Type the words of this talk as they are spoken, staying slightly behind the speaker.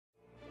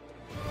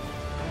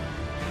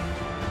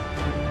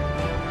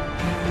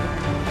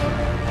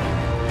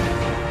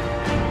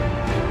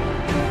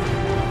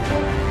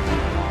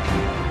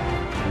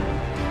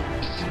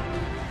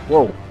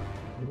Whoa,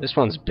 this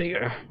one's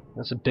bigger.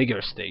 That's a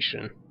bigger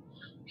station.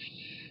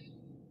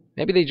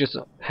 Maybe they just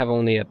have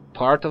only a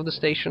part of the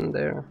station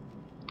there.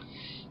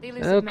 The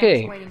Illusive man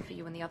is waiting for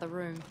you in the other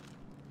room.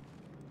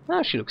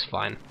 Ah, she looks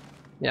fine.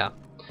 Yeah.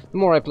 The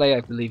more I play,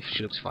 I believe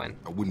she looks fine.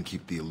 I wouldn't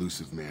keep the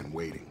Illusive man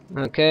waiting.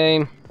 Okay.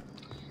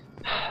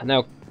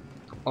 Now,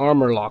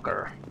 armor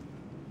locker.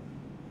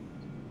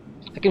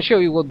 I can show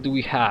you what do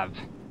we have.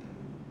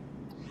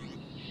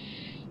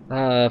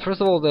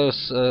 First of all,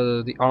 there's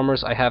the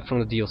armors I have from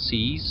the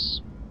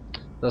DLCs.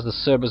 There's the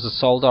Cerberus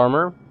Assault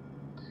armor.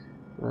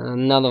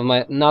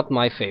 Not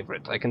my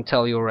favorite. I can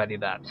tell you already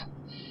that.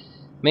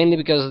 Mainly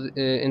because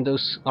in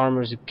those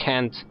armors you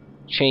can't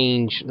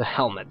change the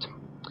helmet.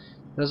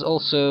 There's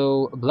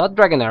also Blood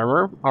Dragon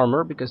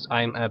armor because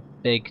I'm a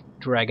big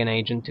Dragon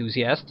Age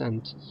enthusiast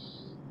and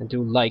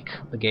do like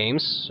the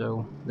games,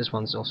 so this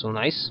one's also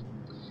nice.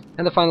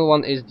 And the final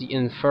one is the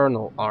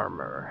Infernal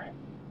armor.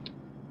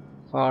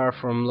 Far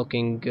from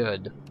looking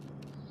good.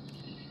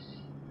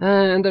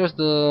 And there's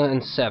the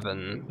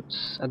N7,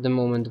 but at the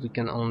moment we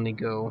can only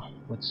go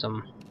with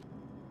some...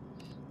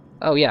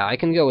 Oh yeah, I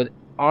can go with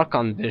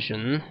Archon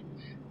Vision.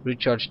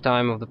 Recharge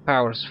time of the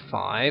powers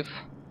 5.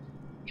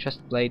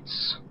 Chest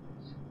plates.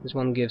 This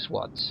one gives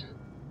what?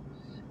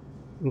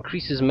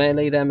 Increases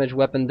melee damage,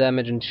 weapon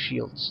damage, and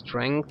shield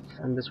strength.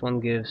 And this one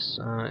gives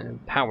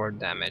power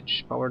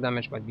damage. Power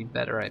damage might be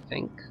better, I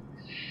think.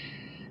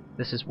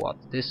 This is what?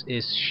 This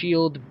is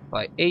shield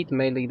by 8,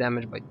 melee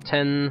damage by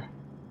 10.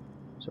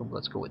 So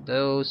let's go with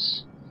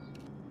those.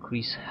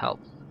 Increase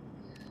health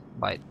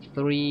by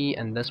 3,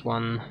 and this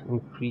one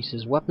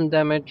increases weapon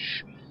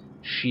damage,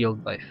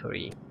 shield by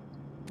 3.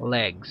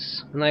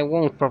 Legs, and I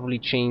won't probably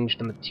change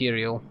the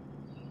material.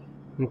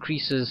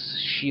 Increases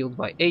shield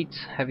by 8,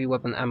 heavy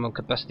weapon ammo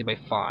capacity by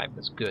 5.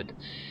 That's good.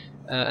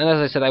 And as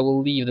I said, I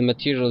will leave the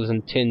materials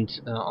and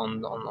tint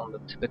on the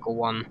typical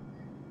one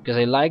because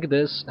I like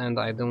this and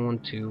I don't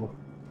want to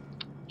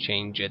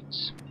change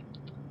it.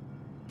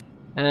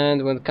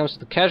 And when it comes to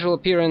the casual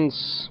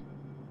appearance,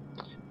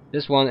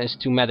 this one is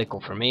too medical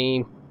for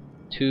me.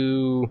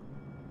 Too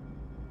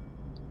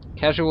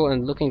casual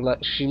and looking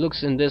like she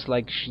looks in this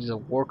like she's a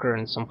worker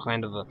in some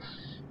kind of a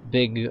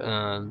big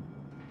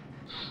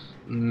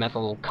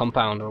metal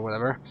compound or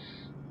whatever.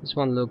 This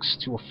one looks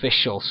too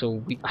official,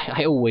 so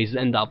I always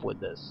end up with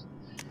this.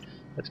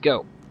 Let's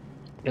go.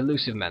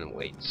 Illusive man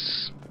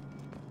waits.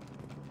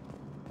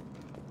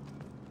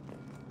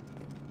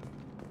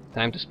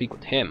 Time to speak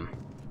with him.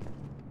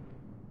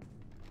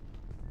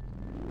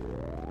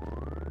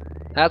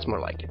 That's more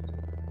like it.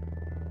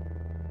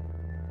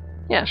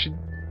 Yeah,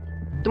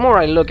 the more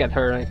I look at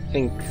her, I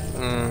think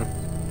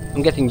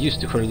I'm getting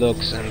used to her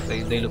looks,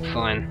 and they look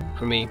fine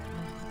for me.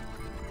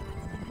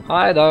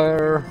 Hi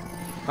there,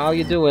 how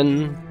you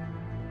doing?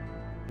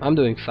 I'm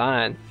doing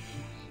fine.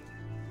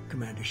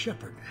 Commander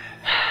Shepard.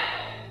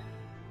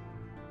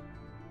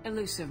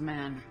 Illusive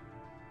man.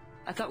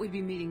 I thought we'd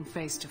be meeting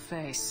face to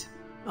face.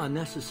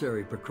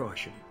 Unnecessary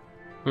precaution.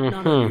 Mm-hmm.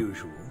 Not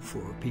unusual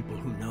for people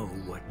who know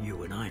what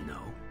you and I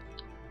know.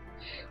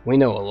 We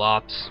know a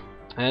lot,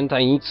 and I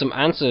need some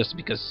answers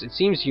because it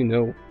seems you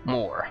know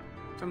more.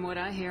 From what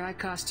I hear, I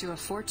cost you a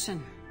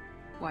fortune.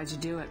 Why'd you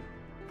do it?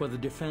 For the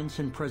defense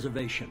and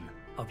preservation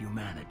of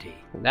humanity.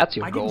 That's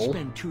your goal. I didn't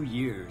spend 2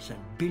 years and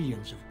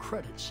billions of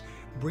credits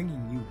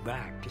bringing you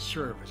back to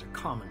serve as a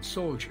common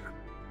soldier,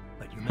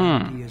 but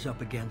humanity is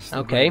up against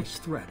the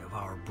greatest threat of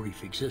our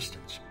brief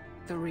existence.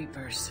 The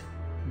Reapers.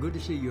 Good to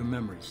see your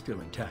memory's still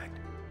intact.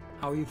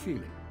 How are you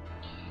feeling?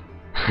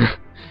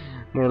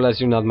 More or less,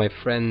 you're not my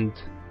friend.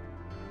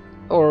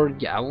 Or,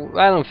 yeah,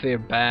 I don't feel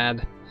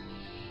bad.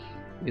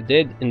 You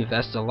did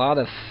invest a lot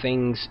of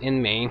things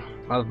in me.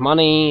 A lot of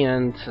money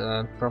and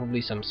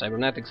probably some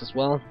cybernetics as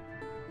well.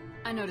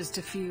 I noticed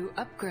a few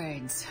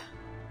upgrades.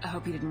 I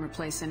hope you didn't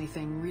replace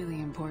anything really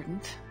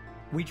important.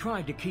 We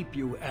tried to keep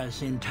you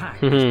as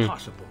intact as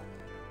possible.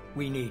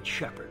 We need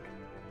Shepard,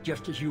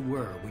 just as you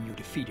were when you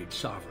defeated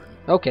Sovereign.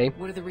 Okay.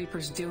 What are the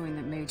Reapers doing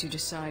that made you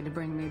decide to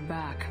bring me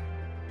back?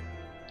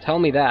 Tell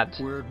me that.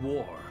 We're at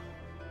war.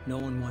 No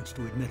one wants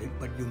to admit it,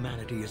 but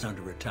humanity is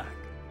under attack.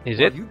 Is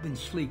While it? You've been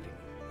sleeping.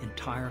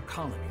 Entire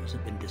colonies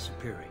have been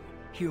disappearing.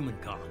 Human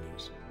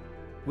colonies.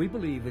 We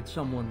believe it's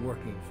someone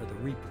working for the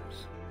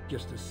Reapers,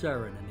 just as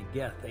Saren and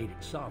Negeth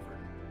aided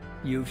Sovereign.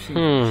 You've seen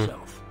it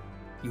yourself.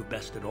 You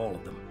bested all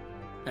of them.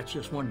 That's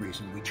just one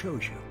reason we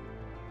chose you.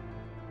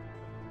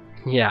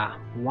 Yeah,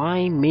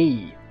 why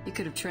me? You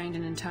could have trained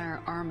an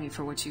entire army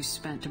for what you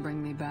spent to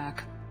bring me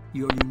back.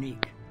 You're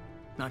unique.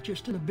 Not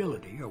just in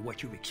ability or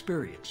what you've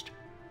experienced,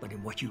 but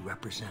in what you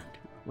represent.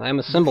 I'm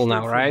a symbol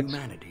now, right?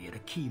 Humanity at a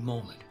key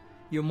moment.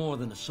 You're more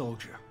than a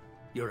soldier.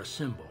 You're a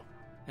symbol.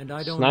 And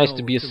I don't It's nice know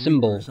to be a if the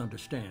symbol. Reapers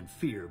understand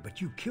fear,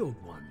 but you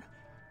killed one.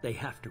 They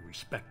have to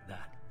respect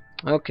that.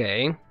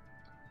 Okay.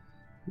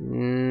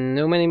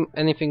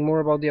 Anything more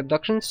about the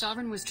abductions?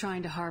 Sovereign was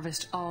trying to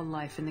harvest all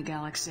life in the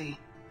galaxy.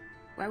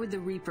 Why would the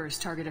Reapers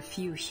target a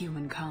few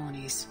human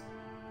colonies?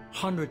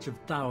 Hundreds of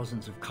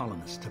thousands of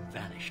colonists have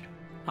vanished.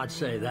 I'd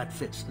say that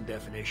fits the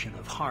definition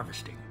of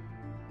harvesting.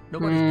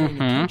 Nobody's paying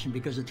attention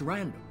because it's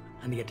random,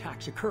 and the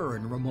attacks occur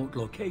in remote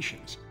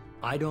locations.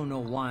 I don't know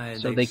why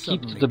So they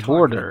keep to suddenly the targeted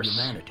borders.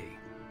 humanity.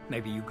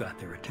 Maybe you got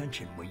their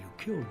attention when you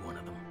killed one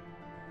of them.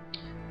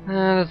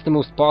 That's the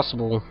most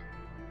possible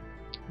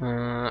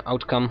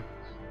outcome.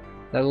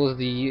 That was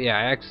the... yeah,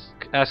 I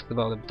asked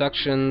about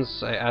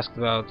abductions, I asked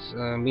about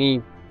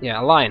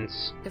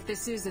alliance. If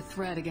this is a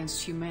threat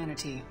against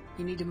humanity,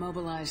 you need to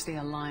mobilize the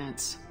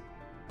Alliance.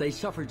 They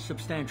suffered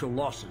substantial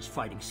losses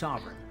fighting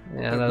Sovereign.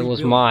 Yeah, But that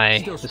was rebuilding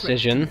my still stretched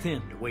decision. too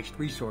thin to waste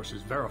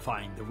resources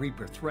verifying the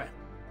Reaper threat.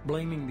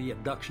 Blaming the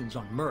abductions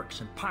on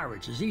mercs and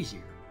pirates is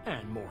easier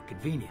and more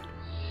convenient.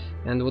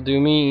 And what do you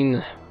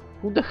mean?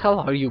 Who the hell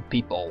are you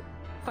people?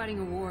 Fighting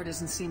a war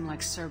doesn't seem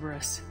like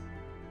Cerberus.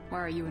 Why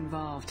are you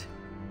involved?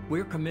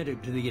 We're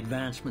committed to the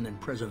advancement and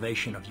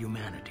preservation of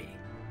humanity.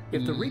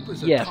 If the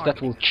Reapers are Yes, that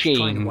targeting will us,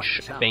 trying to wipe change,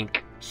 us I out,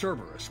 think.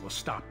 Cerberus will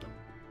stop them.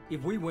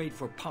 If we wait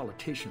for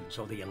politicians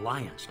or the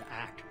Alliance to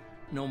act,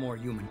 no more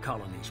human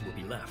colonies will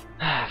be left.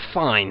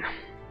 Fine.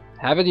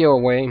 Have it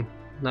your way.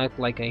 Not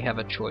like I have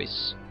a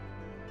choice.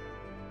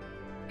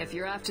 If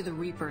you're after the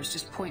Reapers,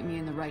 just point me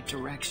in the right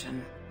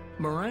direction.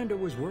 Miranda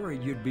was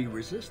worried you'd be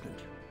resistant.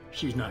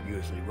 She's not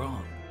usually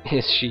wrong.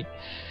 Is she?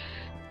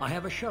 I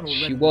have a shuttle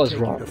She ready was to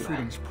take wrong. you to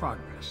Freedom's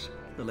Progress,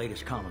 the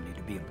latest colony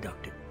to be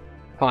abducted.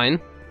 Fine.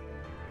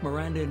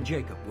 Miranda and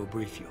Jacob will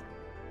brief you.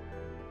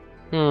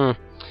 More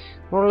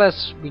or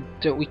less,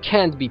 we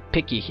can't be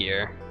picky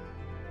here.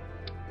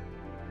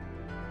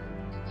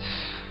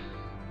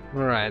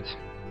 Alright.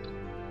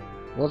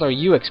 What are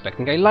you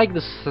expecting? I like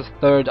this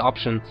third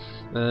option,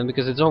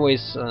 because it's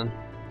always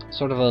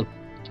sort of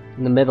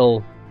in the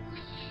middle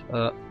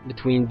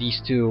between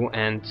these two,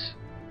 and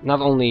not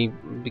only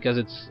because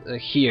it's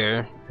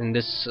here in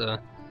this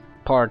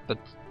part, but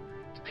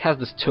it has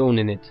this tone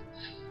in it.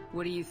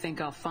 What do you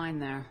think I'll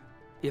find there?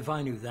 If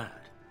I knew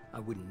that, I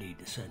wouldn't need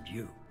to send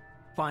you.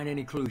 Find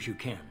any clues you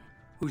can.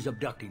 Who's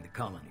abducting the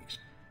colonies?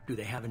 Do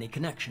they have any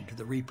connection to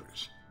the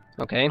Reapers?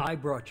 Okay. I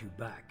brought you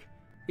back.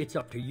 It's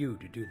up to you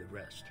to do the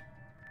rest.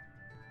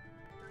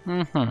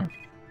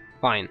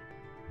 Fine.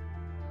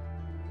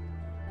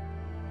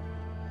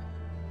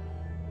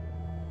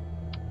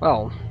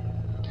 Well,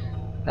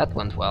 that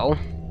went well.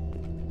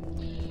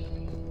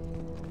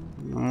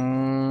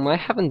 I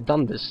haven't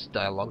done this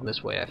dialogue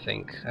this way, I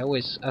think. I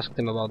always asked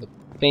him about the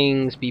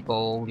things,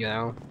 people, you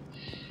know.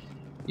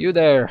 You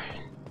there,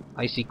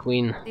 Icy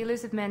Queen. The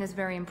Illusive Man is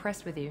very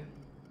impressed with you.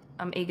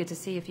 I'm eager to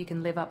see if you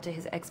can live up to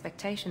his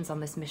expectations on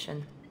this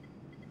mission.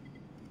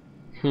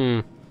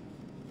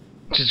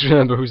 Just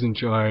remember who's in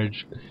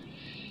charge.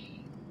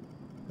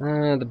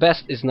 The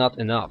best is not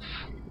enough.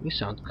 You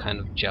sound kind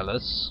of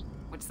jealous.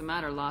 What's the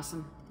matter,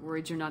 Lawson?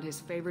 Worried you're not his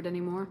favorite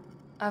anymore?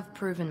 I've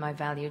proven my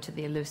value to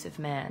the Illusive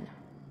Man.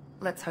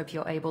 Let's hope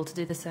you're able to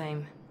do the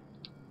same.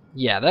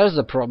 Yeah, there's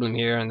a problem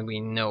here, and we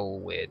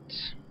know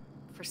it.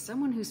 For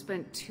someone who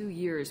spent 2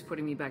 years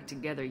putting me back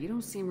together, you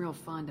don't seem real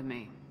fond of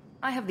me.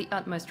 I have the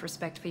utmost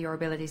respect for your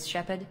abilities,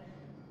 Shepard.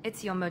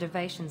 It's your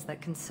motivations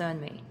that concern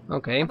me.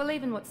 Okay. I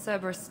believe in what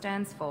Cerberus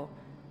stands for.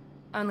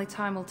 Only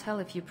time will tell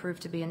if you prove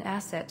to be an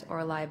asset or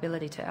a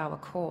liability to our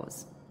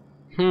cause.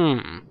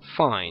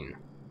 Fine.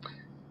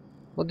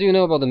 What do you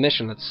know about the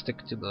mission? Let's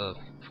stick to the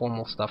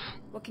formal stuff.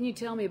 What can you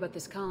tell me about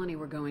this colony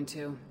we're going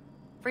to?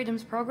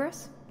 Freedom's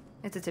Progress?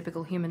 It's a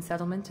typical human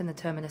settlement in the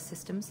Terminus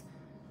systems.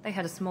 They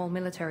had a small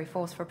military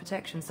force for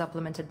protection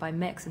supplemented by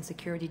mechs and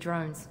security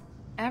drones.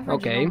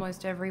 Average in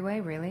almost every way,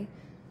 really.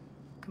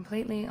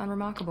 Completely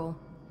unremarkable.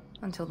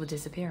 Until the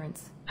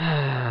disappearance.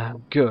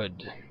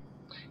 Good.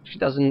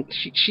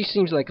 She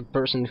seems like a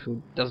person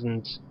who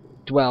doesn't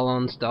dwell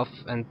on stuff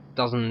and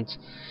doesn't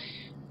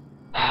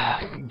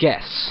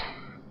guess.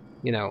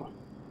 You know,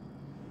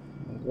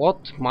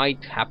 what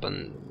might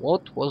happen?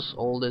 What was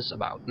all this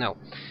about? No,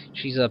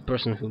 she's a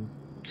person who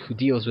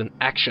deals with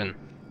action,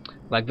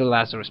 like the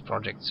Lazarus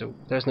Project, so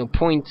there's no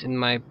point, in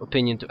my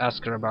opinion, to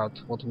ask her about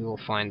what we will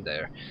find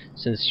there,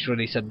 since she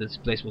already said this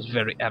place was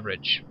very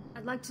average.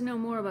 I'd like to know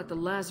more about the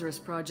Lazarus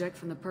Project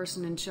from the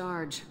person in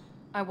charge.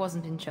 I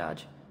wasn't in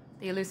charge.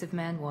 The Illusive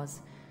Man was.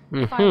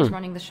 If I was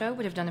running the show,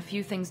 would have done a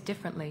few things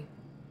differently.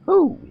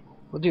 Oh,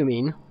 what do you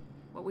mean?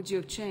 What would you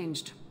have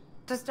changed?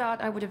 To start,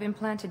 I would have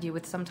implanted you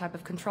with some type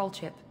of control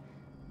chip.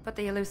 But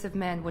the Illusive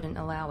Man wouldn't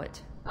allow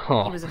it.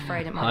 Oh, He was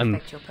afraid it might I'm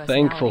affect your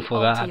personality, thankful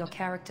for alter that. your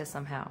character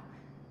somehow.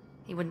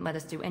 He wouldn't let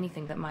us do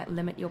anything that might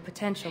limit your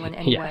potential in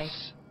any way.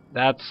 Yes,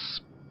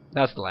 that's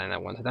the line I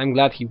wanted. I'm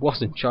glad he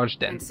was in charge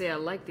then. I'd say I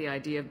like the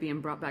idea of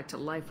being brought back to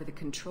life with a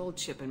control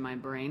chip in my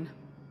brain.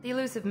 The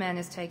Illusive Man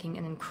is taking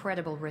an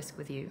incredible risk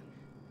with you.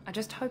 I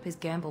just hope his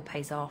gamble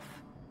pays off.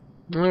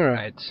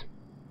 Alright.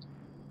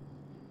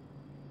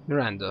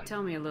 Miranda.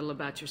 Tell me a little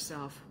about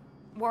yourself.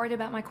 Worried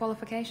about my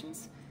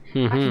qualifications?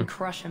 I can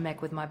crush a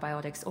mech with my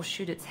biotics or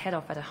shoot its head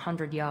off at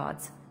 100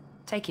 yards.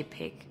 Take your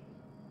pick.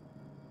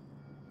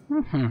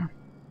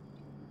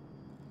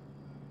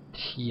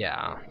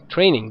 Yeah,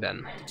 training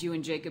then. Did you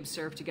and Jacob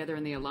serve together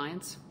in the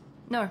Alliance?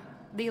 No,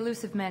 the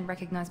Illusive Man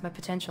recognized my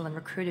potential and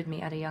recruited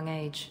me at a young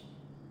age.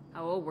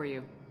 How old were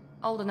you?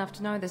 Old enough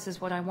to know this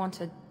is what I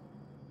wanted.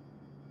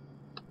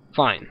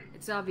 Fine.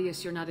 It's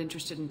obvious you're not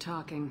interested in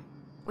talking.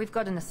 We've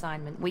got an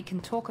assignment. We can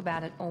talk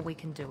about it, or we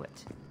can do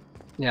it.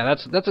 Yeah,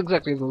 that's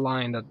exactly the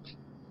line that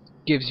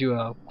gives you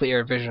a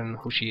clear vision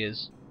who she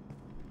is.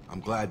 I'm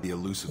glad the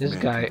Illusive This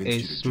man guy convinced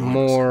you is to join us,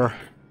 more...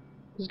 Commander.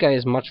 This guy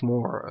is much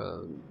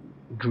more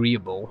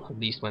agreeable, at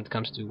least when it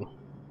comes to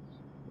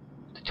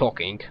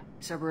talking.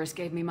 Cerberus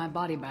gave me my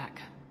body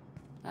back.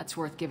 That's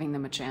worth giving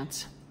them a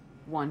chance.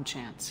 One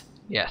chance.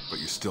 Yes. But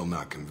you're still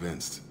not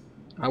convinced.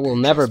 I will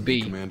never Trust me,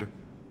 be. Commander?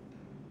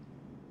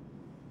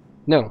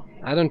 No,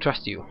 I don't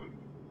trust you.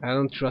 I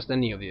don't trust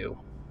any of you.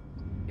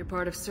 You're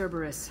part of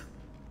Cerberus.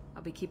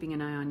 I'll be keeping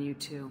an eye on you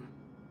too.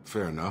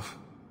 Fair enough.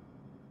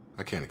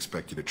 I can't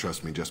expect you to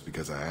trust me just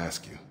because I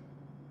ask you.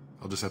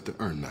 I'll just have to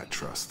earn that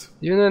trust.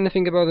 Do you know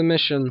anything about the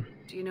mission?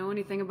 Do you know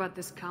anything about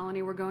this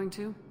colony we're going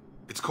to?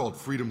 It's called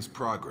Freedom's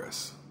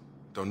Progress.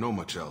 Don't know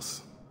much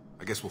else.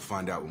 I guess we'll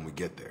find out when we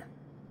get there.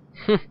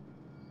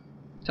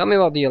 Tell me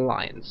about the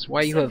Alliance.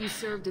 Why you have You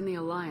served in the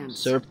Alliance.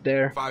 served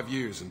there? 5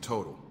 years in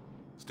total.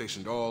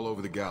 Stationed all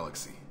over the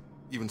galaxy.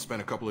 Even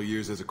spent a couple of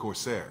years as a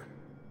Corsair.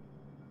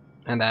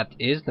 And that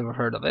is? Never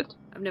heard of it.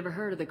 I've never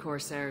heard of the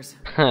Corsairs.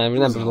 I It was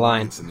remember an the line.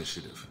 Alliance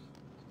initiative.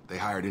 They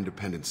hired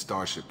independent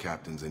starship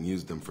captains and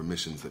used them for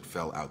missions that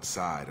fell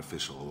outside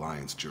official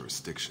Alliance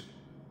jurisdiction.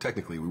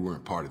 Technically, we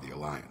weren't part of the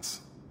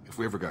Alliance. If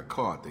we ever got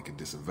caught, they could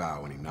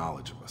disavow any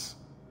knowledge of us.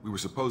 We were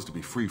supposed to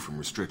be free from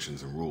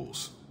restrictions and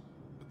rules.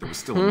 But there was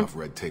still enough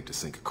red tape to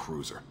sink a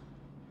cruiser.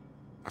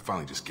 I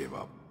finally just gave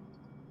up.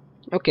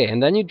 Okay,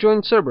 and then you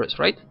joined Cerberus,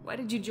 right? Why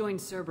did you join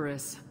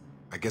Cerberus?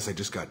 I guess I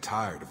just got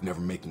tired of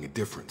never making a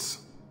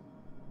difference.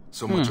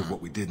 So much of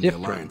what we did in the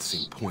Alliance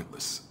seemed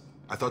pointless.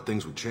 I thought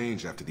things would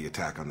change after the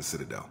attack on the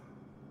Citadel.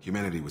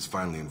 Humanity was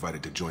finally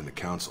invited to join the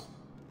Council,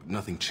 but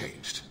nothing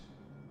changed.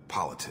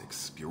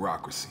 Politics,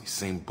 bureaucracy,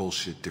 same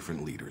bullshit,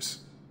 different leaders.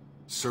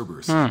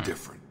 Cerberus is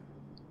different.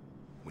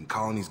 When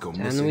colonies go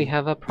missing, we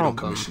have a we don't problem.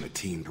 commission a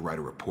team to write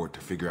a report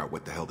to figure out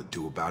what the hell to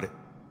do about it.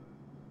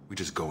 We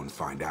just go and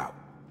find out.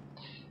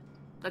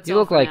 That's You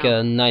all look for like now.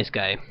 a nice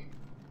guy.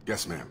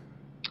 Yes, ma'am.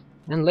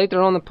 And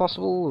later on, a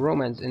possible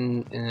romance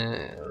in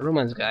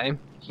romance guy.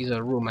 He's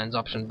a romance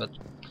option, but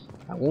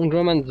I won't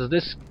romance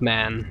this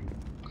man.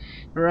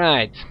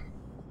 Right,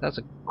 that's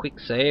a quick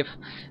save,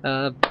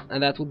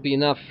 and that would be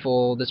enough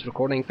for this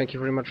recording. Thank you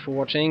very much for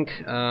watching.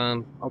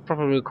 I'll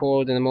probably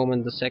record in a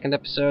moment the second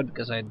episode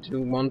because I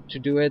do want to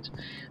do it.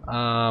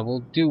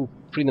 We'll do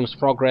Freedom's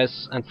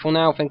Progress, and for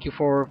now, thank you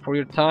for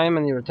your time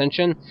and your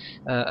attention.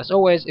 As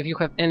always, if you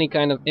have any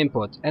kind of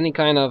input, any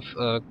kind of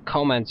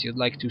comments you'd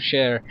like to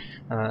share,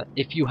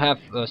 if you have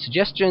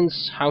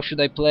suggestions, how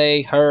should I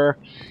play her,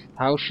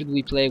 how should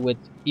we play with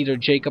either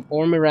Jacob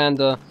or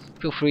Miranda,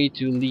 feel free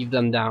to leave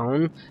them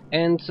down,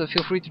 and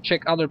feel free to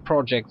check other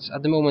projects.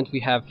 At the moment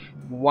we have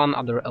one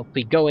other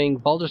LP going,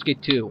 Baldur's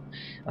Gate 2.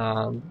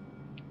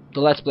 The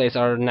Let's Plays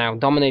are now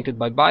dominated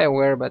by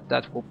BioWare, but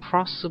that will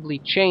possibly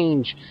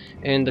change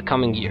in the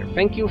coming year.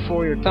 Thank you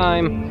for your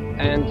time,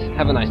 and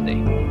have a nice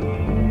day.